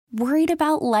Worried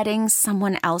about letting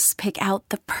someone else pick out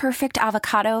the perfect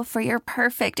avocado for your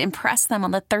perfect impress them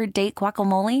on the third date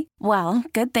guacamole? Well,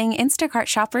 good thing Instacart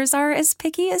shoppers are as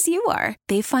picky as you are.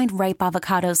 They find ripe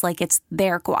avocados like it's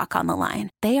their guac on the line.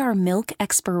 They are milk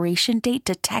expiration date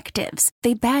detectives.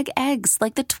 They bag eggs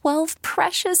like the 12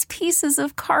 precious pieces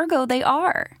of cargo they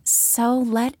are. So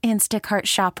let Instacart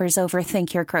shoppers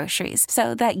overthink your groceries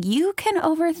so that you can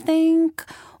overthink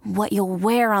what you'll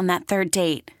wear on that third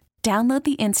date. Download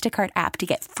the Instacart app to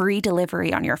get free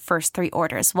delivery on your first 3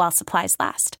 orders while supplies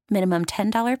last. Minimum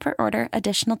 $10 per order.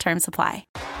 Additional terms apply.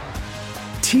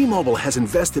 T-Mobile has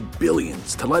invested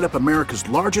billions to light up America's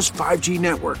largest 5G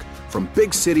network, from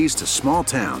big cities to small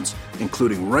towns,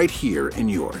 including right here in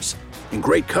yours. And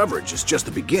great coverage is just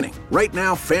the beginning. Right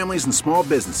now, families and small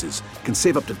businesses can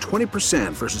save up to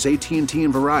 20% versus AT&T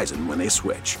and Verizon when they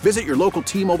switch. Visit your local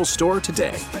T-Mobile store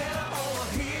today.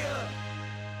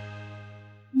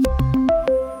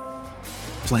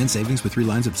 Plan savings with 3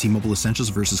 lines of T-Mobile Essentials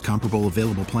versus comparable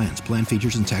available plans. Plan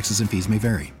features and taxes and fees may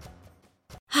vary.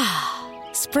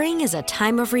 Spring is a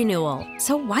time of renewal,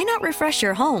 so why not refresh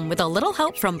your home with a little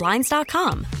help from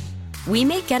Blinds.com? We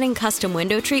make getting custom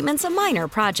window treatments a minor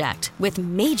project with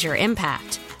major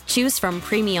impact. Choose from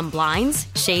premium blinds,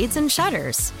 shades, and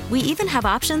shutters. We even have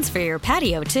options for your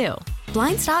patio, too.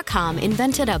 Blinds.com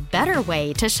invented a better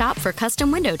way to shop for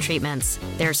custom window treatments.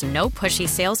 There's no pushy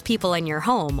salespeople in your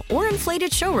home or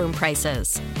inflated showroom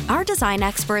prices. Our design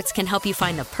experts can help you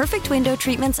find the perfect window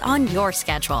treatments on your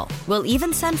schedule. We'll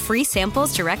even send free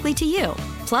samples directly to you.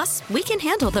 Plus, we can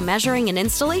handle the measuring and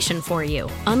installation for you.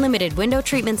 Unlimited window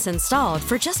treatments installed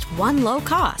for just one low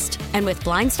cost. And with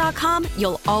Blinds.com,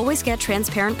 you'll always get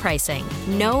transparent pricing.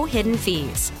 No hidden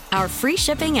fees. Our free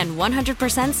shipping and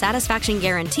 100% satisfaction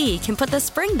guarantee can put the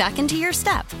spring back into your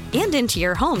step and into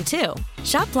your home, too.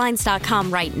 Shop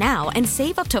Blinds.com right now and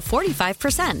save up to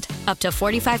 45%. Up to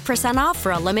 45% off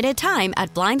for a limited time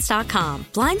at Blinds.com.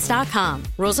 Blinds.com.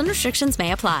 Rules and restrictions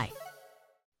may apply.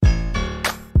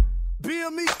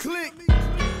 BME click.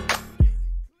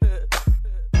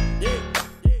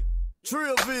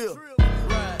 Trillville.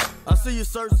 I see you,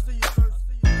 sir.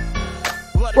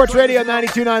 Sports Radio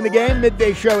 92.9 The Game,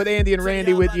 midday show with Andy and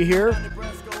Randy with you here.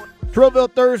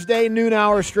 Trillville Thursday, noon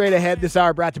hour straight ahead. This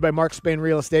hour brought to you by Mark Spain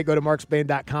Real Estate. Go to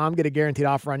markspain.com. Get a guaranteed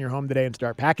offer on your home today and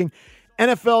start packing.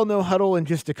 NFL No Huddle in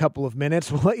just a couple of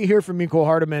minutes. We'll let you hear from Mecole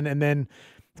Hardman and then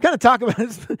kind of talk about it.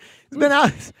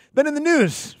 It's been in the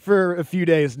news for a few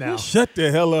days now. Shut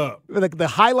the hell up. Like the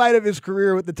highlight of his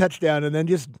career with the touchdown, and then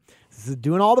just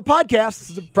doing all the podcasts. This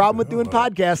is the problem with doing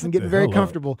podcasts and getting very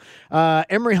comfortable.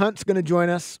 Emory Hunt's going to join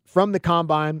us from the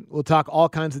Combine. We'll talk all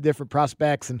kinds of different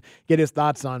prospects and get his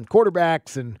thoughts on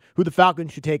quarterbacks and who the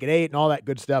Falcons should take at 8 and all that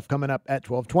good stuff coming up at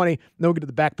 12:20. Then we'll get to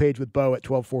the Backpage with Beau at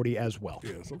 12:40 as well.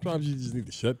 Yeah, sometimes you just need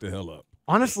to shut the hell up.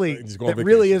 Honestly, that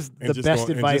really is the best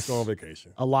advice. Just go on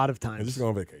vacation. A lot of times. And just go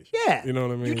on vacation. Yeah. You know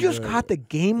what I mean? You just caught the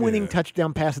game-winning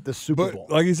touchdown pass at the Super Bowl.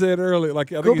 Like you said earlier,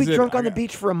 go be drunk on the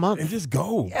beach for a month. And just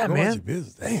go. Yeah, go man. Your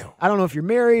business. Damn. I don't know if you're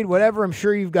married, whatever. I'm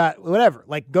sure you've got whatever.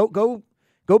 Like, go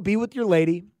be with your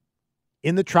lady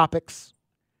in the tropics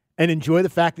and enjoy the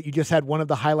fact that you just had one of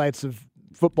the highlights of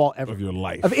football ever. Of your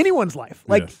life. Of anyone's life.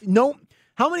 Like, yes. no.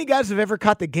 How many guys have ever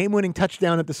caught the game-winning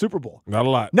touchdown at the Super Bowl? Not a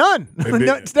lot. None.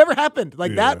 No, it's never happened.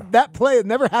 Like that play had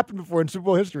never happened before in Super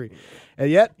Bowl history.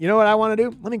 And yet, you know what I want to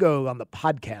do? Let me go on the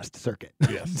podcast circuit.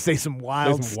 Yes. Say some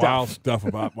wild stuff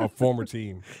about my former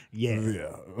team.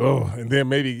 Yeah. Oh, and then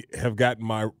maybe have gotten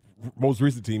my most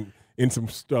recent team in some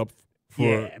stuff.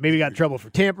 Maybe got in trouble for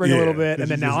tampering a little bit,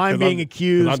 and then now I'm being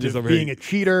accused of being a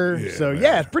cheater.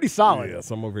 It's pretty solid. Yeah,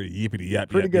 so I'm over here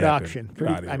yippity-yapping. Pretty good action.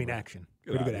 Action.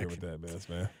 Pretty good action. With that mess,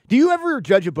 man. Do you ever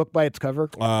judge a book by its cover?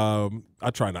 I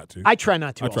try not to. I try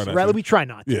not to. We try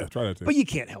not to. Yeah, try not to. But you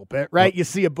can't help it, right? You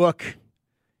see a book,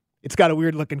 it's got a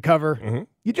weird-looking cover. Mm-hmm.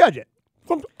 You judge it.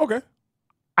 Okay.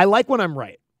 I like when I'm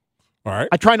right. All right.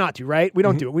 I try not to, right? We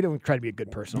don't do it. We don't try to be a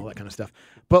good person, all that kind of stuff.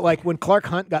 But like when Clark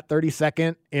Hunt got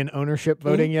 32nd in ownership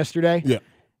voting yesterday,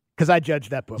 because I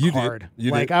judged that book hard.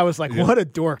 I was like, what a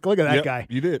dork. Look at that guy.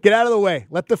 You did. Get out of the way.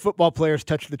 Let the football players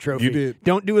touch the trophy. You did.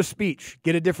 Don't do a speech.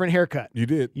 Get a different haircut. You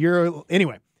did.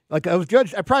 Anyway, like I was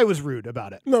judged. I probably was rude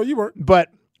about it. No, you weren't. But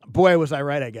boy, was I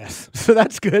right, I guess. So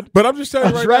that's good. But I'm just telling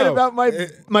you I was right right about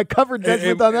my cover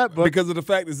judgment on that book. Because of the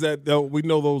fact is that we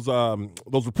know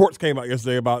those reports came out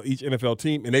yesterday about each NFL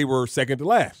team, and they were second to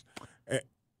last.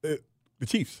 The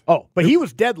Chiefs. Oh, but he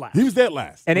was dead last. He was dead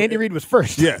last. And Andy Reid was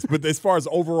first. Yes, but as far as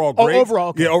overall grades. Overall.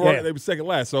 Okay. They were second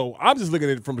last. So I'm just looking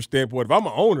at it from a standpoint, if I'm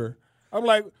an owner, I'm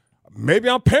like, maybe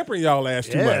I'm pampering y'all ass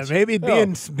too much. Maybe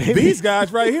these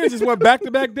guys right here just went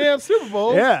back-to-back damn Super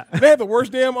Bowls. Yeah. They had the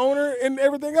worst damn owner, and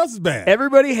everything else is bad.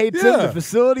 Everybody hates him. The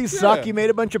facilities suck. He made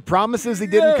a bunch of promises he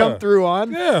didn't come through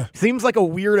on. Yeah. Seems like a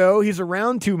weirdo. He's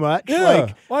around too much.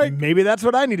 Yeah. Like maybe that's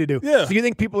what I need to do. Yeah. So you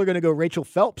think people are going to go Rachel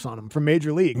Phelps on him from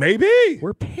Major League? Maybe.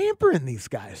 We're pampering these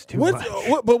guys too much.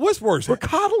 But what's worse? We're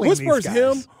coddling What's these worse, guys.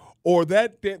 him or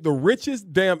the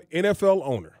richest damn NFL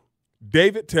owner,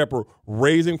 David Tepper,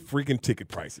 raising freaking ticket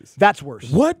prices? That's worse.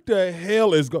 What the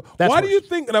hell is going? Why worse. do you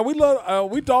think? Now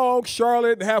we dog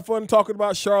Charlotte and have fun talking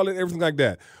about Charlotte and everything like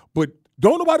that, but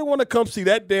don't nobody want to come see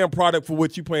that damn product for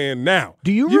what you're paying now?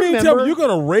 Do you mean remember? tell me you're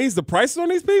going to raise the prices on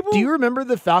these people? Do you remember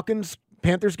the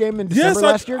Falcons-Panthers game in December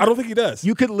last year? I don't think he does.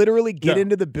 You could literally get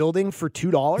into the building for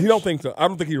 $2. He don't think so. I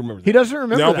don't think he remembers. He doesn't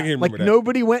remember. No, I don't that. think he remember that.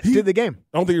 Nobody went to the game.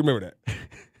 I don't think he remember that.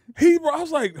 I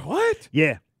was like, what?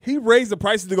 Yeah. He raised the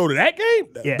prices to go to that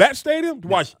game, that stadium, to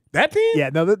watch that team. Yeah,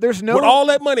 no, there's no with all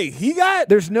that money he got.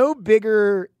 There's no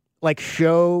bigger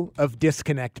show of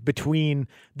disconnect between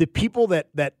the people that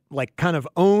like kind of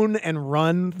own and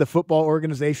run the football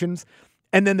organizations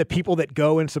and then the people that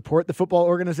go and support the football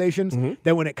organizations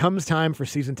than when it comes time for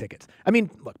season tickets. I mean,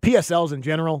 look, PSLs in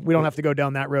general, we don't have to go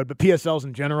down that road, but PSLs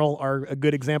in general are a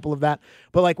good example of that.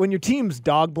 But like when your team's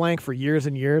dog blank for years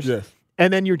and years. Yes.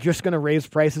 And then you're just going to raise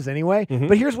prices anyway.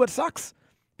 But here's what sucks.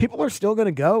 People are still going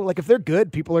to go. Like, if they're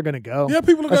good, people are going to go. Yeah,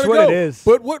 people are going to go. That's what it is.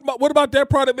 But what about that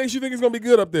product makes you think it's going to be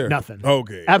good up there? Nothing.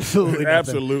 Okay. Absolutely nothing.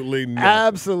 Absolutely nothing.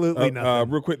 Absolutely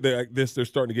nothing. Real quick, they're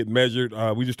starting to get measured.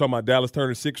 We just talking about Dallas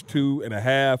Turner, 6'2 and a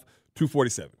half,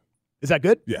 247. Is that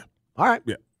good? Yeah. All right.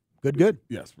 Yeah. Good.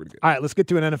 Yes, pretty good. All right, let's get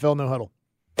to an NFL no huddle.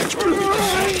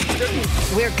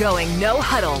 We're going no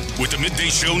huddle. With the Midday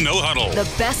Show No Huddle. The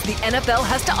best the NFL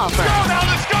has to offer.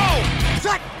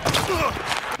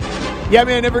 Yeah,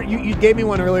 man, you gave me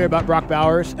one earlier about Brock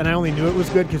Bowers, and I only knew it was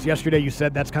good because yesterday you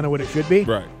said that's kind of what it should be.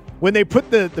 Right. When they put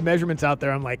the measurements out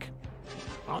there, I'm like,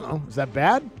 I don't know, is that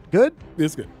bad? Good?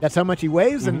 It's good. That's how much he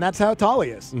weighs, and that's how tall he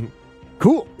is.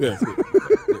 Cool. Yeah, it's good.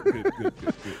 Good.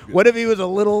 What if he was a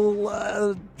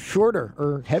little shorter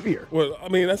or heavier? Well, I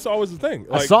mean, that's always the thing.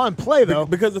 I saw him play, though.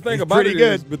 Because the thing He's about pretty it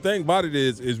good.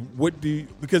 is, what do you,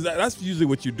 because that's usually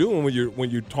what you're doing when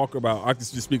you talk about, I can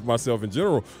just speak for myself in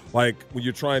general, like when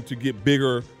you're trying to get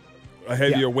bigger, a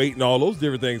heavier weight and all those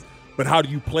different things. But how do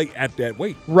you play at that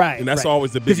weight? Right. And that's right.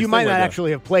 always the biggest Because you might thing not right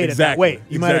actually have played at that weight.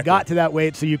 You might have got to that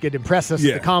weight so you could impress us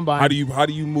at the combine. How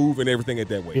do you move and everything at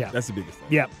that weight? Yeah. That's the biggest thing.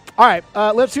 Yeah. All right.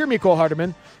 Let's hear Mecole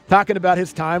Hardman talking about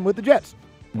his time with the Jets.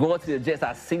 Going to the Jets,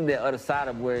 I seen that other side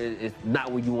of where it's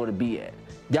not where you want to be at.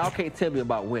 Y'all can't tell me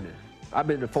about winning. I've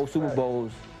been to 4 Super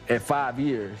Bowls in 5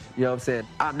 years. You know what I'm saying?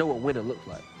 I know what winning looks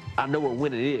like. I know what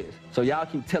winning is. So y'all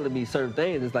keep telling me certain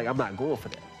things. It's like I'm not going for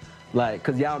that. Like,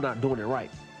 because y'all not doing it right.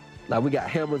 Like, we got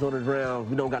hammers on the ground.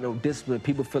 We don't got no discipline.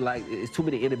 People feel like it's too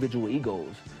many individual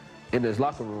egos in this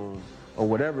locker room or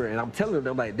whatever. And I'm telling them,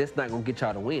 I'm like, that's not going to get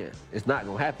y'all to win. It's not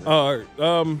going to happen. All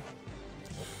right.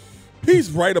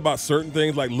 He's right about certain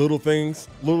things, like little things,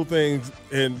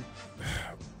 and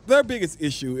their biggest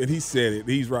issue, and he said it,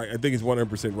 he's right, I think he's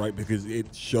 100% right, because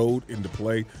it showed in the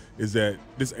play, is that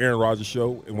this Aaron Rodgers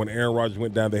show, and when Aaron Rodgers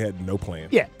went down, they had no plan.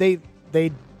 Yeah,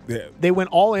 they went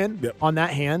all in on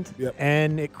that hand,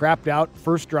 and it crapped out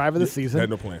first drive of the season. Had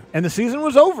no plan. And the season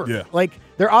was over. Yeah. Like,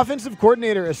 their offensive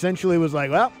coordinator essentially was like,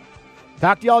 well,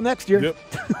 talk to y'all next year. Yep.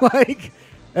 Like,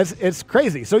 it's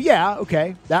crazy. So, yeah,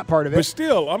 okay, that part of it. But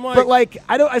still, I'm like. But, like,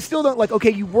 I still don't, like,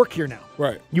 okay, you work here now.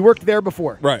 Right. You worked there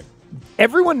before. Right.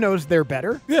 Everyone knows they're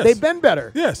better. Yes. They've been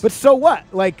better. Yes. But so what?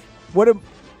 Like,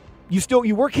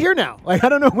 you work here now. Like, I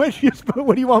don't know what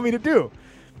do you want me to do?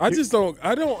 I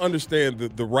don't understand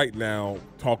the right now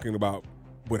talking about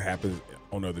what happens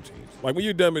on other teams. Like, when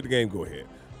you're done with the game, go ahead.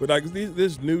 But like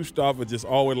this new stuff is just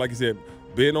always, like you said,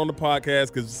 being on the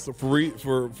podcast, because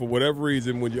for whatever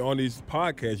reason, when you're on these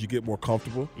podcasts, you get more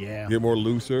comfortable. Yeah. You get more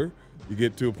looser. You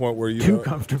get to a point where you're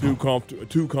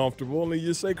too comfortable, and you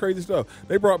just say crazy stuff.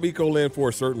 They brought Mecole in for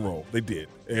a certain role. They did.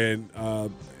 And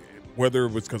whether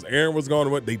it was because Aaron was gone or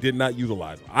what, they did not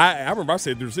utilize him. I remember I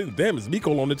said, damn, is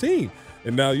Mecole on the team?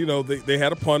 And now, they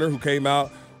had a punter who came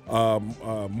out,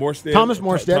 Morstead. Thomas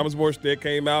Morstead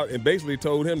came out and basically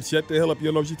told him, shut the hell up, you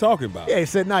don't know what you're talking about. Yeah, he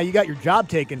said, nah, you got your job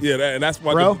taken. Yeah, and that's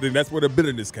why that's where the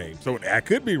bitterness came. So that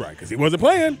could be right, because he wasn't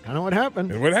playing. I know what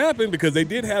happened. And what happened, because they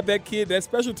did have that kid, that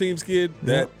special teams kid,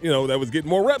 that was getting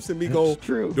more reps than Mecole. That's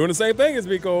true. Doing the same thing as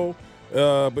Mecole.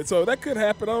 But so that could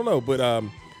happen, I don't know. But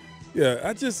yeah,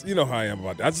 I just, how I am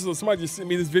about that. Somebody just sent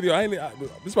me this video.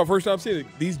 This is my first time seeing it.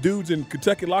 These dudes in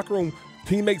Kentucky locker room,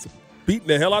 teammates beating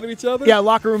the hell out of each other. Yeah,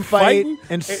 locker room fight. Fighting,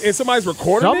 and somebody's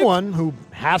recording someone who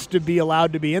has to be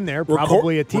allowed to be in there,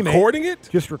 probably a teammate. Recording it?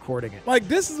 Just recording it. Like,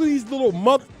 this is these little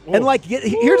And, like,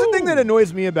 here's the thing that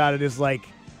annoys me about it is, like,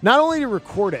 not only to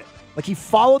record it, like, he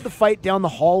followed the fight down the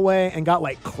hallway and got,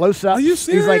 like, close-ups. Are you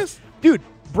serious? He's like, dude,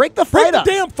 break the fight up.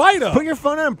 Break the damn fight up. Put your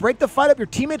phone on and break the fight up. Your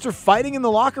teammates are fighting in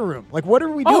the locker room. Like, what are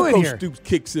we doing Coach here? Stoops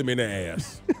kicks him in the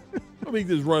ass. I mean,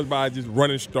 he just runs by, just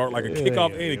run and start like a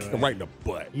kickoff, and he kick him right in the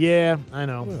butt. Yeah, I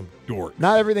know. Dork.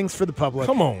 Not everything's for the public.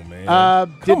 Come on,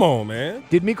 man. Come on, man.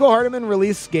 Did Mecole Hardman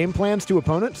release game plans to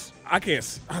opponents? I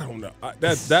don't know.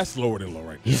 That's lower than low right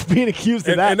there. He's being accused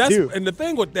of that, too. And the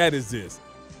thing with that is this,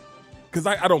 because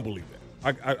I don't believe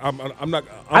that. I'm not.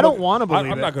 I don't want to believe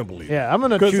it. I'm not going to believe it. Yeah, I'm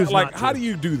going to choose like, not to. how do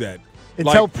you do that?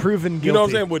 Until proven guilty. You know what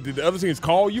I'm saying? What, did the other teams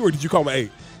call you, or did you call me,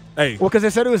 hey? Well, because they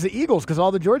said it was the Eagles, because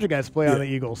all the Georgia guys play on the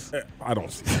Eagles. I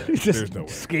don't see that. Just There's no way.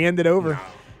 Scanned it over. No.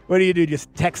 What do you do?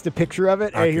 Just text a picture of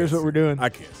it? Hey, here's what we're doing. I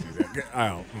can't see that. I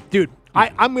don't. Dude,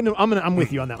 I'm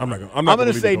with you on that one. I'm not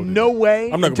gonna say no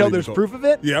way until there's proof of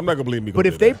it. Yeah, I'm not gonna believe me. But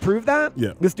if they prove that,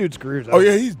 this dude screws up. Oh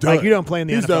yeah, he's done. Like, you don't play in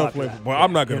the NFL. He's done. Well,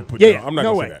 I'm not gonna put. Yeah, I'm not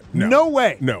no gonna way. say that. No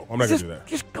way. No, I'm not gonna do that.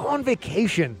 Just go on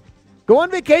vacation. Go on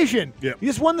vacation. Yeah. You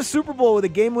just won the Super Bowl with a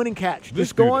game-winning catch.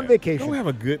 Just go on vacation. Go have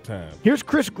a good time. Here's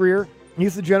Chris Greer.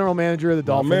 He's the general manager of the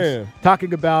Dolphins. Man.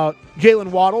 Talking about Jalen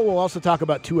Waddle. We'll also talk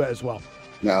about Tua as well.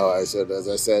 No, as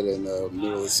I said in the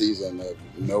middle of the season,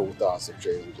 no thoughts of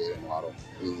trading Jalen Waddle.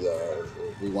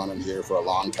 We want him here for a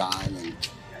long time, and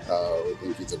we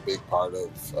think he's a big part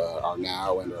of our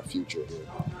now and our future here.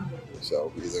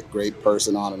 So he's a great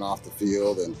person on and off the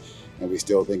field, and we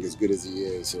still think as good as he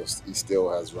is, he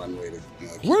still has runway to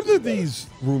keep Where did better. these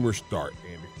rumors start,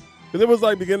 Andy? Because it was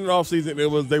like beginning of the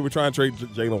offseason, they were trying to trade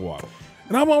Jalen Waddle.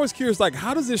 And I'm always curious, like,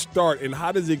 how does this start and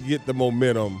how does it get the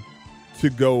momentum to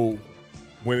go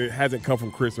when it hasn't come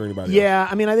from Chris or anybody else? Yeah,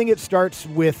 I mean, I think it starts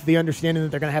with the understanding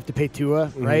that they're going to have to pay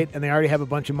Tua, right? And they already have a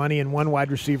bunch of money in one wide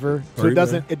receiver. So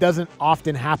it doesn't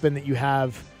often happen that you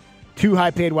have two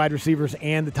high-paid wide receivers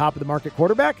and the top-of-the-market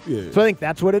quarterback. Yeah. So I think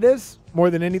that's what it is. More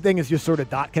than anything, is just sort of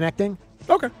dot connecting.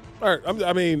 Okay. All right.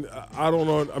 I mean, I don't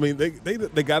know. I mean, they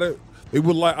got to – they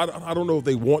would like – I don't know if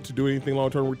they want to do anything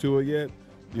long-term with Tua yet.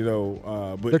 You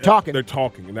know, but they're talking. They're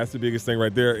talking, and that's the biggest thing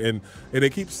right there. And they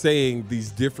keep saying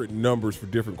these different numbers for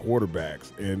different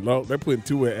quarterbacks, and they're putting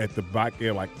Tua at the back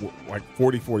end like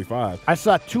 40, 45. I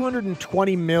saw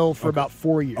 $220 million for about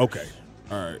 4 years. Okay,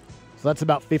 all right. So that's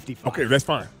about 55. Okay, that's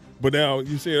fine. But now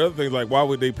you see other things like, why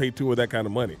would they pay Tua that kind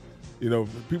of money? You know,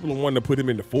 people are wanting to put him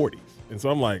in the 40s, and so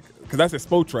I'm like, because that's a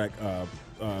Spotrac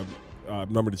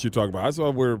number that you're talking about. I saw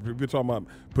where people talking about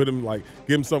put him like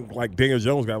give him something like Daniel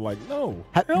Jones got like no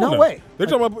way. They're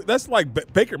talking about that's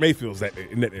like Baker Mayfield's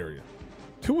in that area.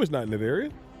 Tua's not in that area.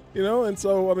 You know, and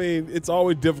so, I mean, it's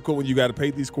always difficult when you got to pay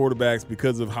these quarterbacks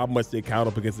because of how much they count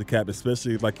up against the cap,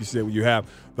 especially, like you said, when you have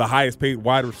the highest paid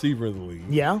wide receiver in the league.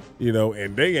 Yeah. You know,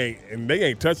 and they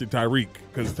ain't touching Tyreek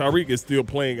because Tyreek is still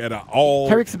playing at an all.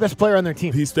 Tyreek's the best player on their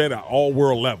team. He's staying at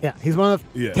all-world level. Yeah, he's one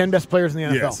of the 10 best players in the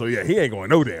NFL. Yeah, so, he ain't going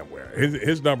no damn where.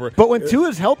 His number. But when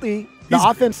Tua's healthy, the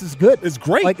offense is good. It's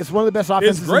great. Like, it's one of the best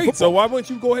offenses It's great. in football. So why wouldn't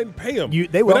you go ahead and pay him?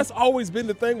 They will. But that's always been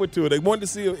the thing with Tua. They wanted to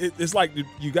see it's like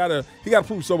he got to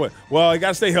prove so much. Well, he got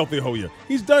to stay healthy the whole year.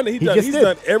 He's done it. He's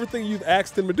done everything you've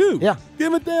asked him to do. Yeah.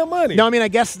 Give him damn money. No, I mean, I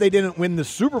guess they didn't win the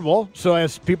Super Bowl. So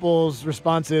as people's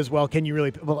response is, well, can you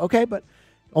really? Well, okay, but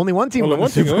only one team won the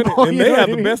Super Bowl. And they have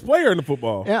the best player in the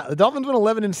football. Yeah, the Dolphins went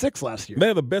 11-6 last year. They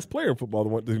have the best player in football that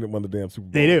won the damn Super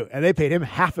Bowl. They do, and they paid him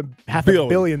half a $1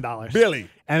 billion. Billy.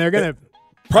 And they're going to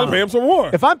probably pay him some more.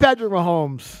 If I'm Patrick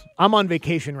Mahomes, I'm on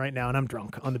vacation right now, and I'm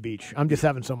drunk on the beach. I'm just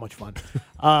having so much fun.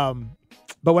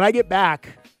 But when I get back,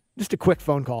 just a quick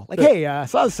phone call. Like, hey, I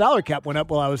saw the salary cap went up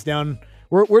while I was down.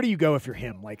 Where do you go if you're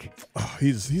him? Like,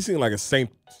 he seemed like a saint.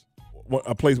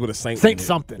 A place with a saint. Saint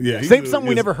something. Yeah, Saint something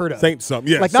we never heard of. Saint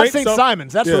something. Yeah, like not Saint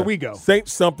Simon's. That's where we go. Saint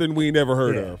something we never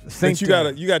heard of. Saint you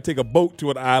gotta take a boat to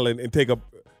an island and you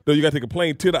gotta take a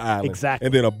plane to the island. Exactly.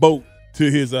 And then a boat to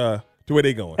his to where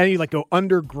they going. And you like go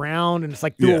underground and it's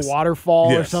like through a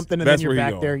waterfall or something, and that's then you're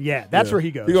back there. Yeah, that's where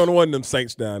he goes. He's going to one of them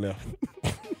saints down there.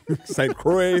 St.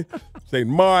 Croix, St.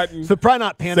 Martin. So probably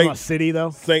not Panama City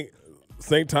though. St.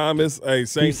 Thomas, Saint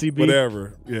PCB.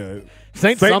 whatever. Yeah.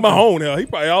 Saint Mahone, hell, he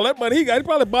probably all that money he got. He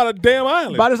probably bought a damn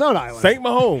island. Bought his own island. St.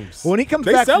 Mahomes. When he comes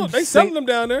back, they selling them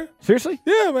down there. Seriously?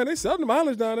 Yeah, man, they selling them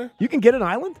islands down there. You can get an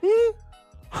island?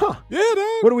 Huh? Yeah,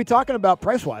 dog. What are we talking about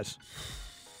price wise?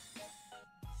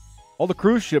 All the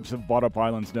cruise ships have bought up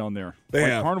islands down there. They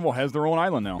have. Carnival has their own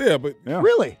island now. Yeah, but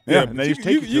really? Yeah, and they just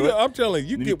take you to it. I'm telling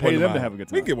you, You get pay one of them them to have a good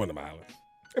time. You get one of them islands.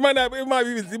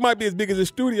 It might be as big as a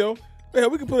studio, Yeah,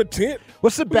 we can put a tent.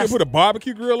 What's the best? We can put a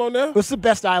barbecue grill on there. What's the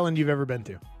best island you've ever been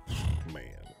to? Man.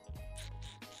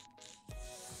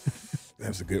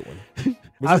 That's a good one.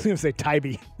 I was going to say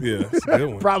Tybee. Yeah, that's a good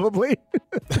one. Probably.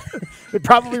 It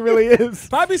probably really is.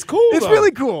 Tybee's cool, It's though.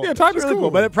 really cool. Yeah, Tybee's really cool.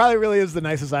 But it probably really is the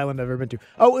nicest island I've ever been to.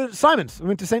 Oh, Simon's. We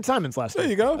went to St. Simon's last night.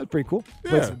 There you go. That's pretty cool.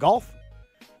 Yeah. Played some golf.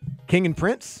 King and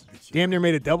Prince. Damn near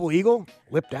made a double eagle.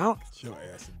 Lipped out. Get your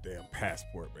ass a damn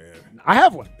passport, man. I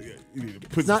have one. Yeah, you need to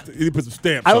put some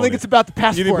stamps I don't on think it. it's about the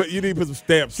passport. You need to put some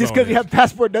stamps Just on because it. you have a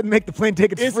passport doesn't make the plane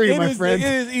tickets free, my friend. It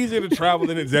is easier to travel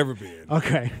than it's ever been.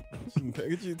 Okay.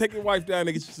 Take your wife down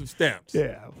and get you some stamps.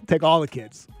 Yeah. Take all the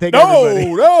kids. Take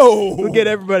everybody. No. We'll get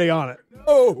everybody on it.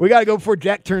 No. We got to go before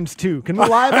Jack turns 2. Can we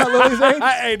lie about Lily's age?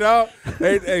 Hey, dog.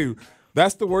 Hey,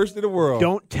 that's the worst in the world.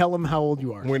 Don't tell them how old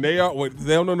you are. When they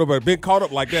don't know nobody. Been caught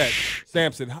up like that.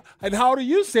 Samson. And how old are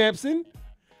you, Samson?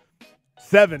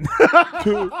 7.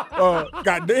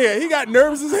 God damn, he got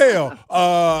nervous as hell.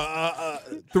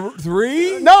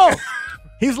 3? No.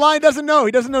 He's lying, doesn't know.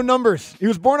 He doesn't know numbers. He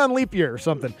was born on leap year or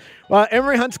something.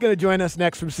 Emory Hunt's going to join us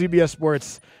next from CBS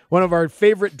Sports, one of our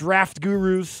favorite draft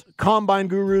gurus, combine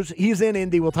gurus. He's in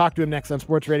Indy. We'll talk to him next on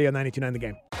Sports Radio 92.9 The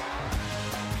Game.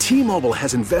 T-Mobile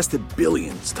has invested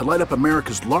billions to light up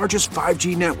America's largest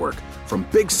 5G network, from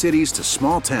big cities to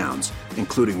small towns,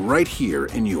 including right here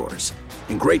in yours.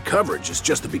 And great coverage is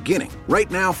just the beginning. Right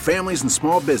now, families and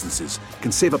small businesses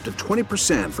can save up to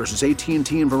 20% versus AT&T and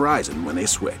Verizon when they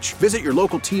switch. Visit your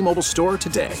local T-Mobile store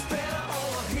today.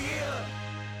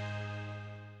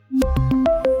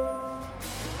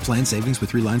 Plan savings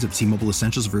with 3 lines of T-Mobile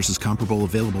Essentials versus comparable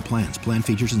available plans. Plan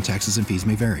features and taxes and fees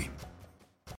may vary.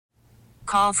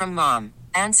 Call from mom.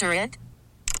 Answer it.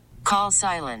 Call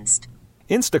silenced.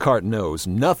 Instacart knows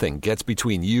nothing gets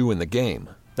between you and the game.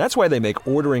 That's why they make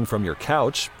ordering from your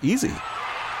couch easy.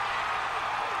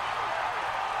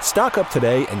 Stock up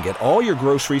today and get all your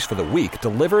groceries for the week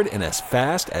delivered in as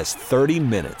fast as 30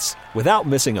 minutes without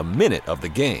missing a minute of the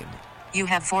game. You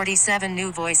have 47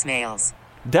 new voicemails.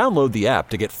 Download the app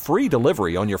to get free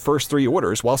delivery on your first 3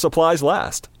 orders while supplies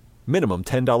last. Minimum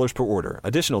 $10 per order.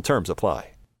 Additional terms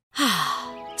apply.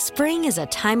 Spring is a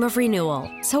time of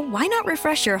renewal, so why not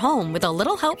refresh your home with a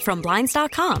little help from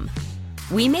Blinds.com?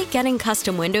 We make getting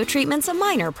custom window treatments a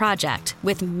minor project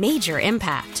with major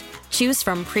impact. Choose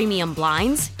from premium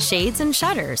blinds, shades, and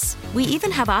shutters. We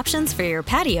even have options for your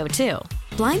patio, too.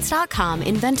 Blinds.com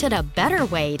invented a better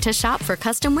way to shop for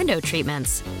custom window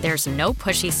treatments. There's no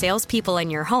pushy salespeople in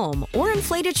your home or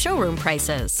inflated showroom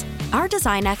prices. Our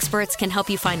design experts can help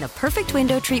you find the perfect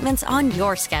window treatments on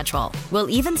your schedule. We'll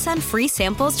even send free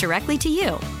samples directly to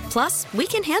you. Plus, we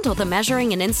can handle the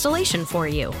measuring and installation for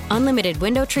you. Unlimited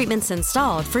window treatments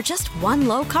installed for just one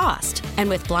low cost. And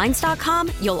with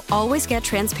Blinds.com, you'll always get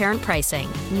transparent pricing.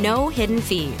 No hidden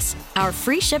fees. Our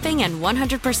free shipping and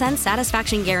 100%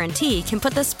 satisfaction guarantee can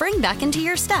put the spring back into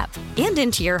your step and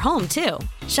into your home, too.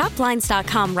 Shop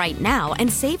Blinds.com right now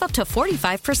and save up to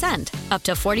 45%. Up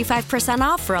to 45%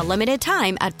 off for a limited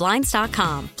time at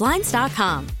Blinds.com.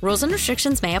 Blinds.com. Rules and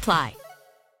restrictions may apply.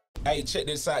 Hey, check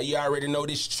this out. You already know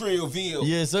this Trillville.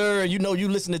 Yes, sir. You know you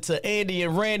listening to Andy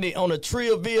and Randy on a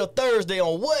Trillville Thursday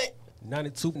on what?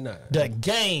 92.9. The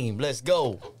Game. Let's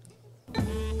go.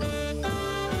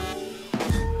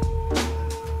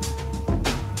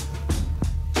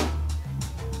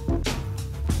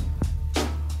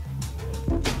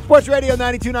 Sports Radio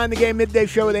 92.9 The Game, midday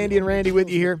show with Andy and Randy with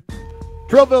you here.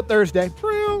 Trillville Thursday.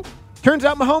 Trill. Turns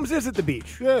out Mahomes is at the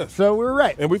beach. Yes. So we were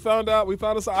right. And we found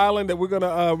us an island that we're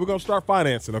gonna start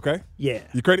financing, okay? Yeah.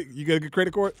 You got a good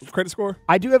credit score?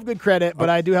 I do have good credit, but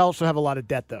I do also have a lot of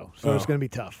debt though. So it's gonna be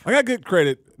tough. I got good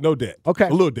credit, no debt. Okay. A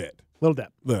little debt. Little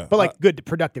debt. Yeah. But like good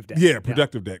productive debt. Yeah,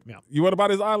 productive debt. Yeah. You want to buy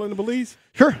this island in Belize?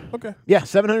 Sure. Okay. Yeah,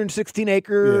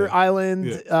 716-acre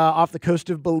island off the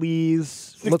coast of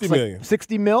Belize. 60 million. Like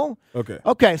 60 mil? Okay.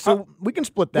 Okay, so we can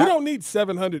split that. We don't need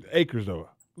 700 acres though.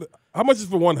 How much is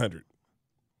for 100?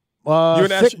 You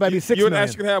and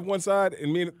Ash can have one side,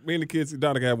 and me and the kids,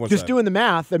 Donna can have one side. Just doing the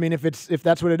math. I mean, if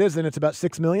that's what it is, then it's about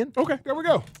 $6 million. Okay, there we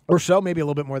go. Or so, maybe a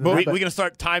little bit more than that. But we gonna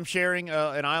start time sharing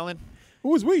an island?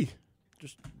 Who is we?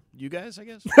 Just you guys, I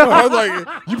guess. I was like,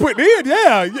 you putting in?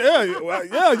 Yeah.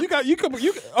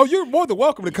 You're more than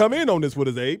welcome to come in on this with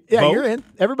us, Abe. Yeah, you're in.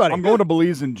 Everybody. I'm going to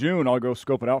Belize in June. I'll go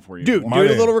scope it out for you. Dude, do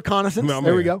a little reconnaissance.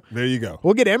 There we go. There you go.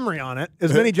 We'll get Emory on it.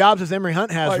 As many jobs as Emory Hunt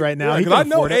has right now. Because I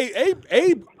know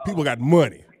Abe people got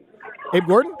money. Abe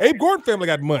Gordon? Abe Gordon family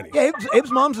got money. Yeah,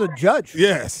 Abe's mom's a judge.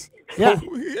 Yes. Yeah.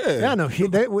 Yeah, no,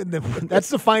 that's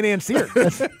the financier.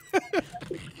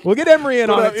 We'll get Emory in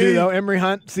on it, too, though. Emory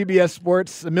Hunt, CBS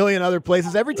Sports, a million other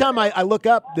places. Every time I look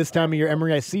up this time of year,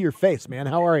 Emory, I see your face, man.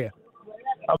 How are you?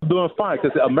 I'm doing fine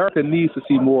because America needs to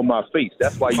see more of my face.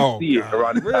 That's why you see it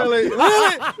around the time. Really?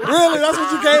 That's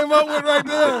what you came up with right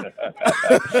there?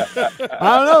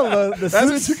 I don't know. The That's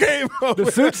suits, what you came up the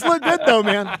with. suits look good, though,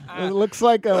 man. It looks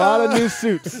like a lot of new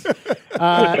suits.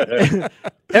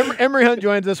 Emory Hunt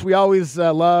joins us. We always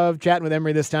love chatting with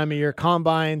Emory this time of year.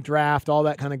 Combine, draft, all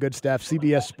that kind of good stuff.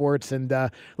 CBS Sports. And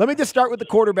let me just start with the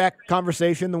quarterback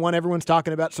conversation, the one everyone's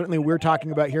talking about. Certainly we're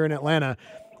talking about here in Atlanta.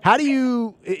 How do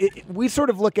you we sort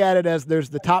of look at it as there's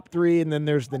the top three and then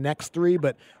there's the next three,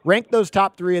 but rank those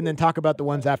top three and then talk about the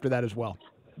ones after that as well.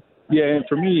 Yeah, and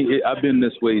for me, I've been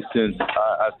this way since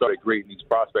I started grading these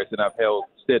prospects, and I've held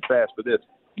steadfast for this.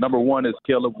 Number one is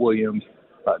Caleb Williams.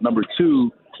 Number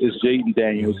two is Jaden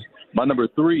Daniels. My number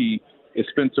three is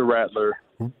Spencer Rattler.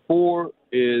 4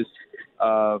 is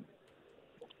the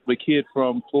kid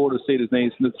from Florida State. His name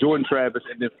is Jordan Travis,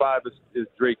 and then 5 is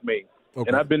Drake May. Okay.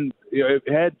 And I've been,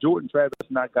 had Jordan Travis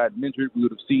not gotten injured, we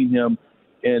would have seen him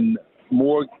in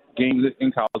more games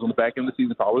in college on the back end of the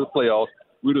season, probably the playoffs.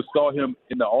 We would have saw him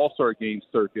in the All-Star game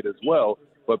circuit as well.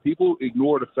 But people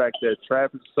ignore the fact that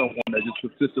Travis is someone that just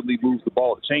consistently moves the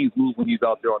ball. The chains move when he's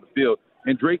out there on the field.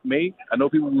 And Drake May, I know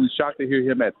people will be shocked to hear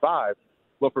him at 5,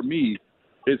 but for me,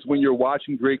 it's when you're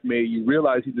watching Drake May, you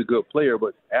realize he's a good player,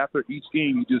 but after each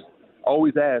game, you just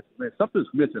always ask, man, something's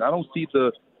missing. I don't see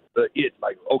the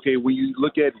like, okay, when you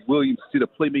look at Williams, you see the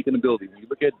playmaking ability. When you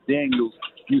look at Daniels,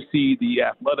 you see the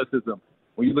athleticism.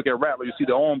 When you look at Rattler, you see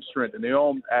the arm strength and the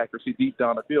arm accuracy deep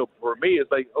down the field. For me, it's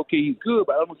like, okay, he's good,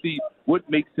 but I don't see what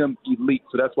makes him elite.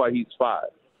 So that's why he's 5.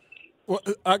 Well,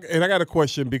 I got a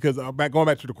question because going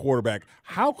back to the quarterback,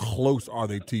 how close are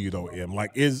they to you though, Em?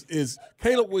 Like, is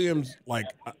Caleb Williams, like,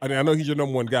 I know he's your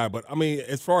number one guy, but I mean,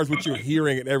 as far as what you're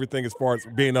hearing and everything, as far as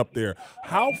being up there,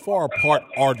 how far apart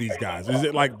are these guys? Is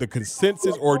it like the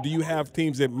consensus, or do you have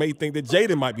teams that may think that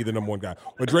Jaden might be the number one guy,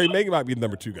 or Dre May might be the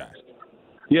number 2 guy?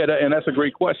 Yeah, and that's a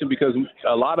great question because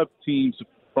a lot of teams,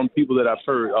 from people that I've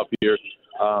heard up here,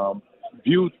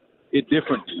 view it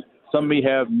differently. Some may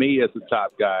have May as the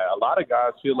top guy. A lot of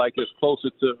guys feel like it's closer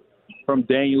to from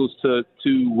Daniels to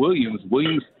Williams.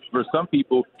 Williams, for some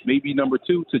people, may be number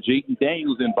 2 to Jaden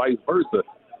Daniels and vice versa.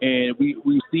 And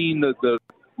we've seen the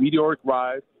meteoric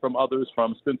rise from others,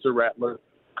 from Spencer Rattler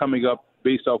coming up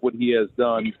based off what he has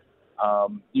done,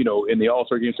 in the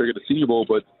All-Star game circuit, the Senior Bowl.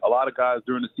 But a lot of guys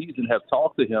during the season have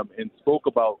talked to him and spoke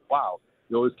about, wow,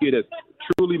 this kid has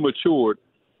truly matured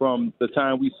from the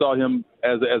time we saw him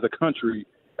as a country.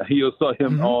 You saw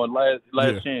him on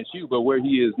last Chance U, but where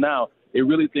he is now, they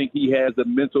really think he has the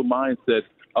mental mindset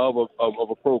of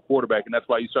a pro quarterback, and that's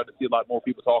why you start to see a lot more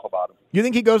people talk about him. You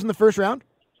think he goes in the first round?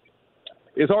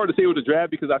 It's hard to say with the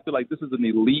draft because I feel like this is an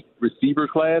elite receiver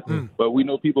class, but we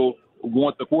know people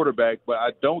want the quarterback, but I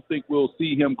don't think we'll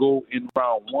see him go in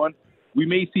round 1. We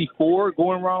may see 4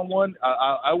 go in round 1.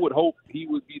 I would hope he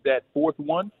would be that 4th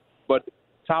one, but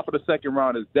top of the second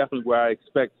round is definitely where I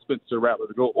expect Spencer Rattler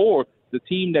to go, or the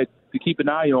team that to keep an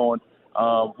eye on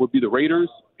would be the Raiders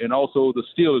and also the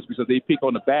Steelers because they pick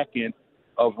on the back end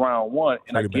of round 1.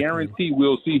 And I guarantee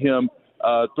we'll see him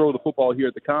throw the football here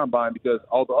at the Combine because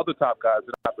all the other top guys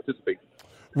are not participating.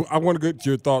 Well, I want to get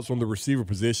your thoughts on the receiver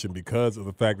position because of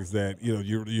the fact is that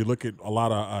you look at a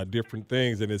lot of different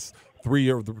things, and it's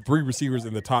 3 receivers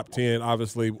in the top 10.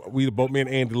 Obviously, me and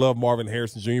Andy love Marvin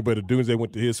Harrison Jr., but Adunze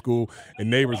went to his school, and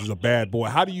Neighbors is a bad boy.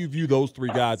 How do you view those 3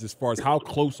 guys as far as how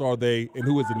close are they, and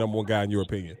who is the number 1 guy in your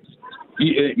opinion?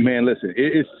 Yeah, man, listen,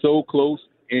 it is so close,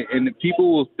 and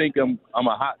people will think I'm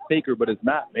a hot taker, but it's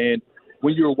not, man.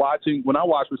 When I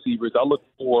watch receivers, I look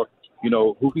for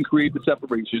who can create the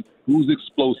separation, who's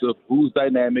explosive, who's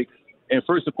dynamic, and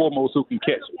first and foremost, who can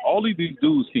catch. All of these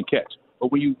dudes can catch.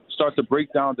 But when you start to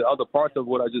break down the other parts of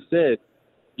what I just said,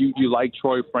 you like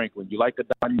Troy Franklin, you like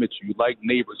Adon Mitchell, you like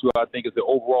Neighbors, who I think is the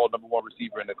overall number 1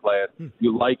 receiver in the class.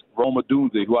 You like Rome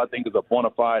Odunze, who I think is a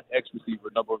bona fide X-receiver,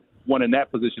 number 1 in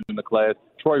that position in the class.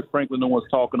 Troy Franklin, no one's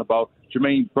talking about.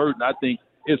 Jermaine Burton, I think,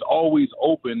 is always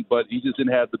open, but he just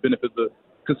didn't have the benefit of the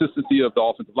consistency of the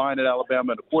offensive line at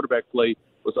Alabama, and the quarterback play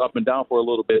was up and down for a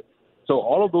little bit. So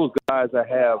all of those guys I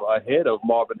have ahead of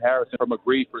Marvin Harrison from a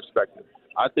grade perspective.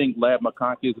 I think Lab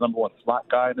McConkey is the number 1 slot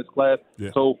guy in this class.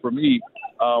 Yeah. So for me,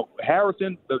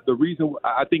 Harrison, the reason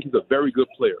I think he's a very good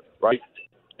player, right?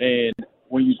 And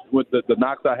with the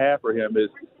knocks I have for him is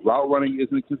route running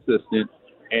isn't consistent,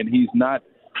 and he's not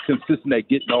consistent at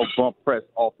getting off bump press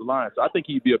off the line. So I think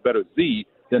he'd be a better Z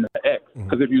than an X.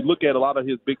 Because if you look at a lot of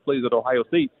his big plays at Ohio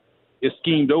State, it's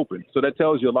schemed open. So that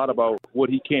tells you a lot about what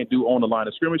he can't do on the line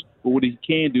of scrimmage, but what he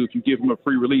can do if you give him a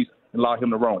free release and allow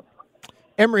him to roam.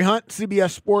 Emory Hunt,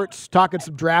 CBS Sports, talking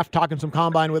some draft, talking some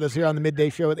combine with us here on the Midday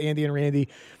Show with Andy and Randy.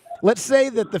 Let's say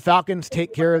that the Falcons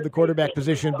take care of the quarterback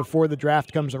position before the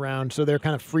draft comes around, so they're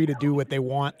kind of free to do what they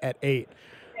want at 8.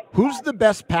 Who's the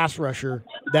best pass rusher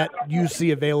that you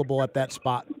see available at that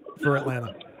spot for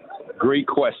Atlanta? Great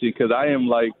question, because I am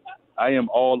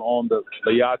all on the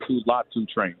Latu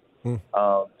train.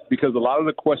 Because a lot of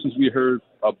the questions we heard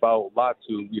about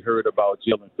Latu, we heard about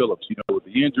Jalen Phillips, with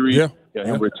the injury,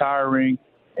 him retiring,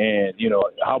 and,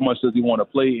 how much does he want to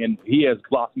play? And he has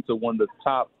blossomed to one of the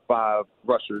top 5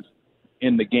 rushers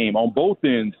in the game on both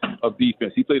ends of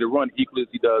defense. He played a run equally as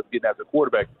he does getting after the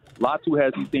quarterback. Latu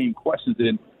has these same questions,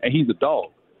 and he's a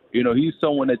dog. He's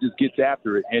someone that just gets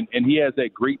after it, and he has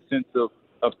that great sense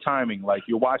of timing. Like,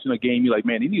 you're watching a game, you're like,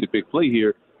 man, he need a big play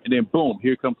here, and then boom,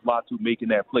 here comes Latu making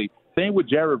that play. Same with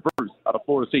Jared Verse out of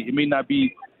Florida State. It may not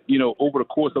be, over the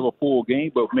course of a full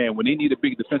game, but, man, when they need a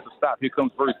big defensive stop, here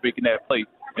comes Verse making that play.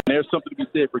 And there's something to be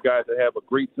said for guys that have a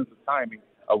great sense of timing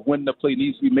of when the play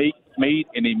needs to be made,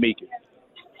 and they make it.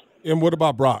 And what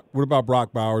about Brock? What about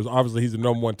Brock Bowers? Obviously, he's the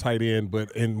number 1 tight end,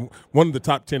 but in one of the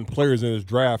top 10 players in his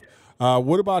draft.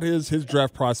 What about his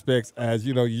draft prospects? As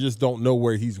you just don't know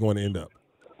where he's going to end up.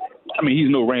 I mean, he's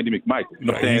no Randy McMichael. You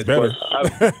know what I'm saying? He's better.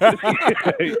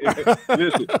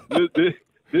 Listen,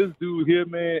 this dude here,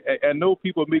 man. I know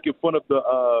people are making fun of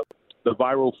the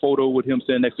viral photo with him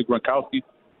standing next to Gronkowski,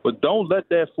 but don't let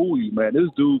that fool you, man. This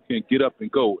dude can get up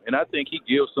and go, and I think he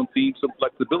gives some teams some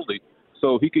flexibility,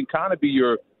 so he can kind of be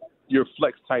your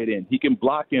flex tight end. He can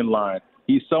block in line.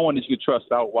 He's someone that you can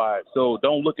trust out wide. So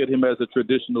don't look at him as a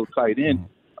traditional tight end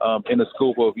in the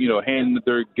scope of, hand the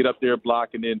dirt, get up there, block,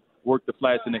 and then work the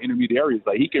flats in the intermediate areas.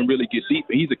 Like, he can really get deep,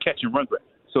 and he's a catch and run threat.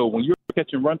 So when you're a catch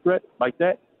and run threat like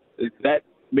that, that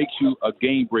makes you a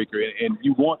game breaker, and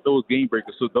you want those game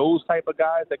breakers. So those type of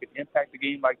guys that can impact the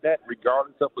game like that,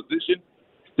 regardless of position,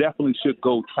 definitely should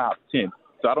go top 10.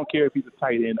 So I don't care if he's a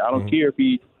tight end. I don't care if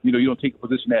he, you don't take a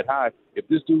position that high. If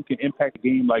this dude can impact the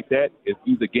game like that, if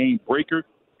he's a game breaker,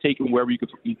 take him wherever you can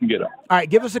get him. All right,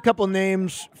 give us a couple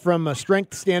names from a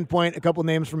strength standpoint, a couple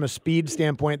names from a speed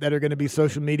standpoint that are going to be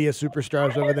social media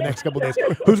superstars over the next couple of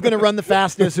days. Who's going to run the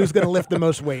fastest? Who's going to lift the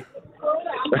most weight?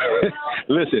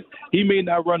 Listen, he may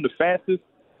not run the fastest,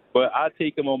 but I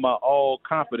take him on my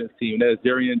all-confidence team. That's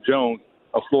Darian Jones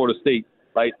of Florida State.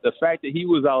 Like, the fact that he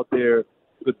was out there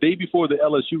the day before the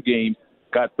LSU game,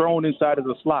 got thrown inside as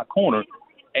a slot corner,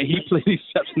 and he played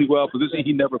exceptionally well, position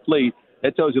he never played.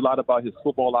 That tells you a lot about his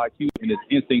football IQ and his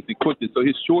instincts and quickness. So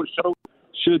his short shuttle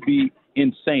should be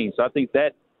insane. So I think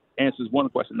that answers one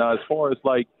question. Now, as far as,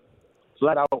 like,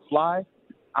 flat-out fly,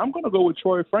 I'm going to go with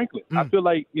Troy Franklin. I feel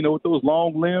like, with those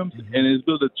long limbs and his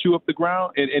ability to chew up the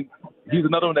ground, and he's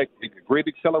another one that great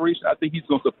acceleration. I think he's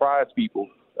going to surprise people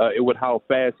with how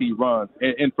fast he runs.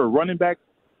 And for running back,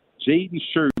 Jaden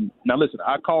Sherton. Now, listen,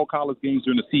 I call college games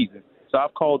during the season. So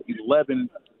I've called 11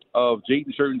 of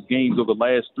Jaden Sherton's games over the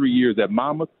last 3 years at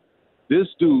Monmouth. This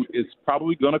dude is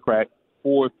probably going to crack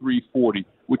 4.340,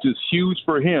 which is huge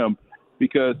for him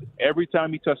because every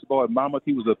time he touched the ball at Monmouth,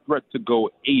 he was a threat to go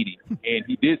 80. And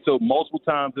he did so multiple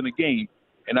times in the game.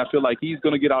 And I feel like he's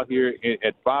going to get out here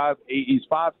at 5'8". He's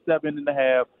 5'7" and a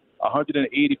half,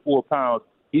 184 pounds.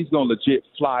 He's going to legit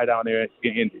fly down there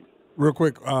in Indy. Real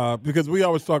quick, because we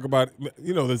always talk about,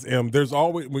 there's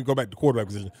always, when we go back to quarterback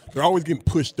position, they're always getting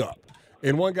pushed up.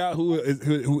 And one guy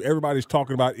who everybody's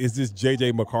talking about is this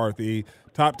J.J. McCarthy,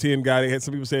 top 10 guy. They had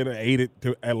some people saying 8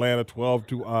 to Atlanta, 12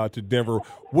 to Denver.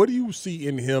 What do you see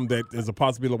in him that is a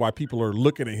possibility why people are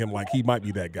looking at him like he might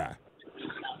be that guy?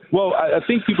 Well, I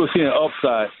think people see an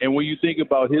upside. And when you think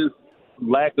about his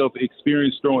lack of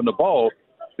experience throwing the ball,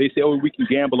 they say, we can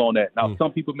gamble on that. Now,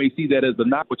 some people may see that as a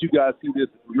knock, but you guys see this.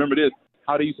 Remember this,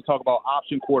 how they used to talk about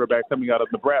option quarterbacks coming out of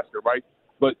Nebraska, right?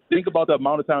 But think about the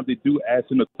amount of times they do ask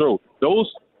him to throw.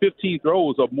 Those 15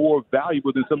 throws are more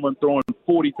valuable than someone throwing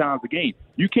 40 times a game.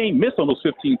 You can't miss on those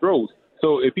 15 throws.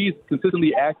 So if he's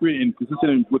consistently accurate and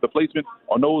consistent with the placement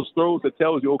on those throws, it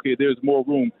tells you, okay, there's more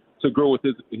room to grow with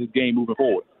his game moving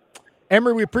forward.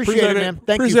 Emory, we appreciate it, man.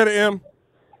 Thank you. Appreciate it, Em.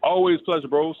 Always a pleasure,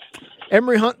 bros.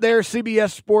 Emory Hunt there,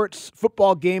 CBS Sports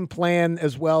football game plan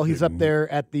as well. He's up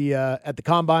there at the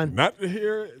combine. Not to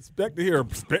hear, expect to hear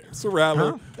Spencer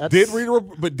Rattler. Did read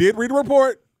a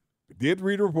report. Did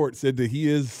read a report, said that he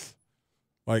is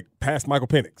like past Michael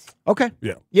Penix. Okay.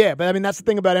 Yeah. Yeah, but I mean that's the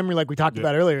thing about Emory, like we talked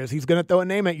about earlier, is he's going to throw a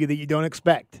name at you that you don't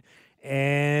expect.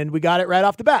 And we got it right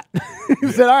off the bat.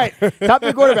 He said, all right, top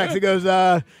 10 quarterbacks. He goes,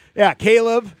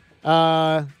 Caleb,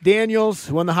 Daniels,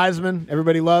 who won the Heisman,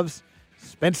 everybody loves.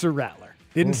 Spencer Rattler.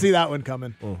 Didn't see that one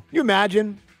coming. You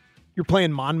imagine you're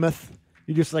playing Monmouth.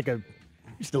 You're just like a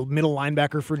middle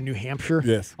linebacker for New Hampshire.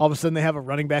 Yes. All of a sudden they have a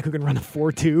running back who can run a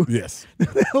 4.2. Yes. Who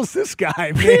the hell's this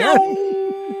guy, man?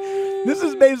 This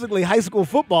is basically high school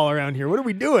football around here. What are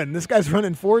we doing? This guy's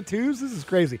running 4.2s? This is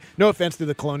crazy. No offense to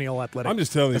the Colonial Athletic I'm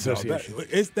just telling you, Association.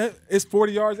 It's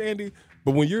 40 yards, Andy,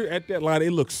 but when you're at that line,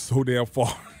 it looks so damn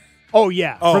far. Oh,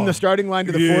 yeah. From the starting line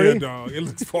to the 40? Yeah, dog. It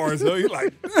looks far as hell. You're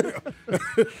like,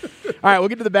 All right, we'll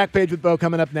get to the back page with Beau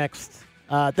coming up next.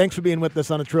 Thanks for being with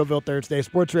us on a Trillville Thursday.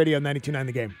 Sports Radio 92.9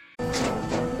 The Game.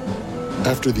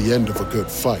 After the end of a good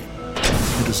fight,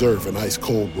 you deserve an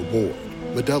ice-cold reward.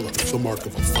 Modelo is the mark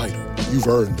of a fighter. You've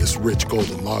earned this rich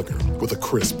golden lager with a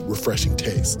crisp, refreshing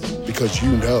taste. Because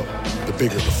you know, the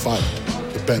bigger the fight,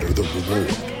 the better the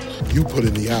reward. You put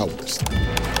in the hours,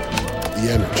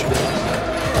 the energy,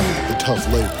 the tough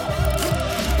labor.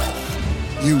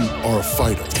 You are a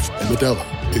fighter, and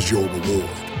Modelo is your reward.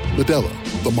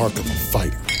 Modelo, the mark of a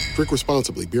fighter. Drink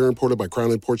responsibly. Beer imported by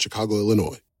Crown Imports, Chicago,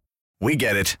 Illinois. We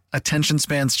get it. Attention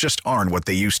spans just aren't what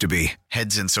they used to be.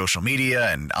 Heads in social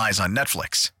media and eyes on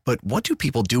Netflix. But what do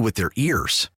people do with their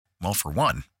ears? Well, for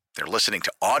one, they're listening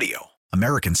to audio.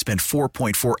 Americans spend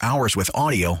 4.4 hours with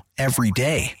audio every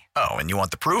day. Oh, and you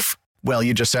want the proof? Well,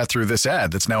 you just sat through this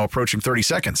ad that's now approaching 30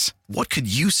 seconds. What could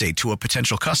you say to a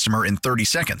potential customer in 30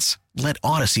 seconds? Let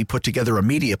Odyssey put together a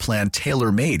media plan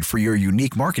tailor-made for your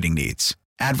unique marketing needs.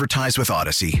 Advertise with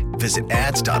Odyssey. Visit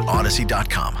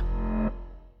ads.odyssey.com.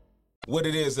 What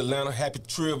it is, Atlanta. Happy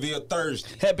Trillville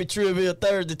Thursday. Happy Trillville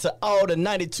Thursday to all the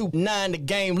 92.9 The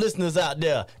Game listeners out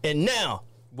there. And now,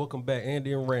 welcome back,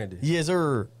 Andy and Randy. Yes,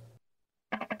 sir.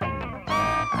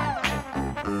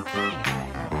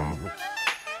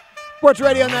 Sports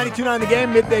Radio 92.9 The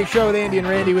Game, midday show with Andy and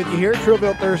Randy with you here.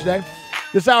 Trillville Thursday.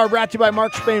 This hour brought to you by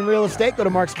Mark Spain Real Estate. Go to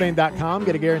markspain.com.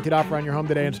 Get a guaranteed offer on your home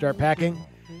today and start packing.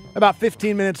 About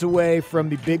 15 minutes away from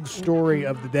the big story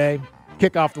of the day.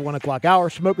 Kick off the 1 o'clock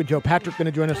hour. Smoking Joe Patrick going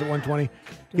to join us at 1:20.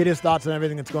 Get his thoughts on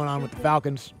everything that's going on with the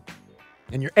Falcons.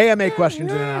 And your AMA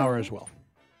questions in an hour as well.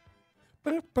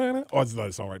 Oh, it's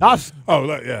another song right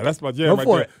there. Yeah, that's my jam right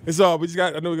there. It's we just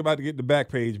got. I know we're about to get the back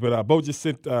page, but Beau just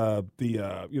sent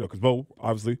because Beau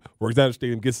obviously works down at the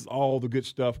stadium, gets us all the good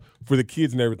stuff for the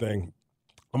kids and everything.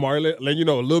 I'm already letting you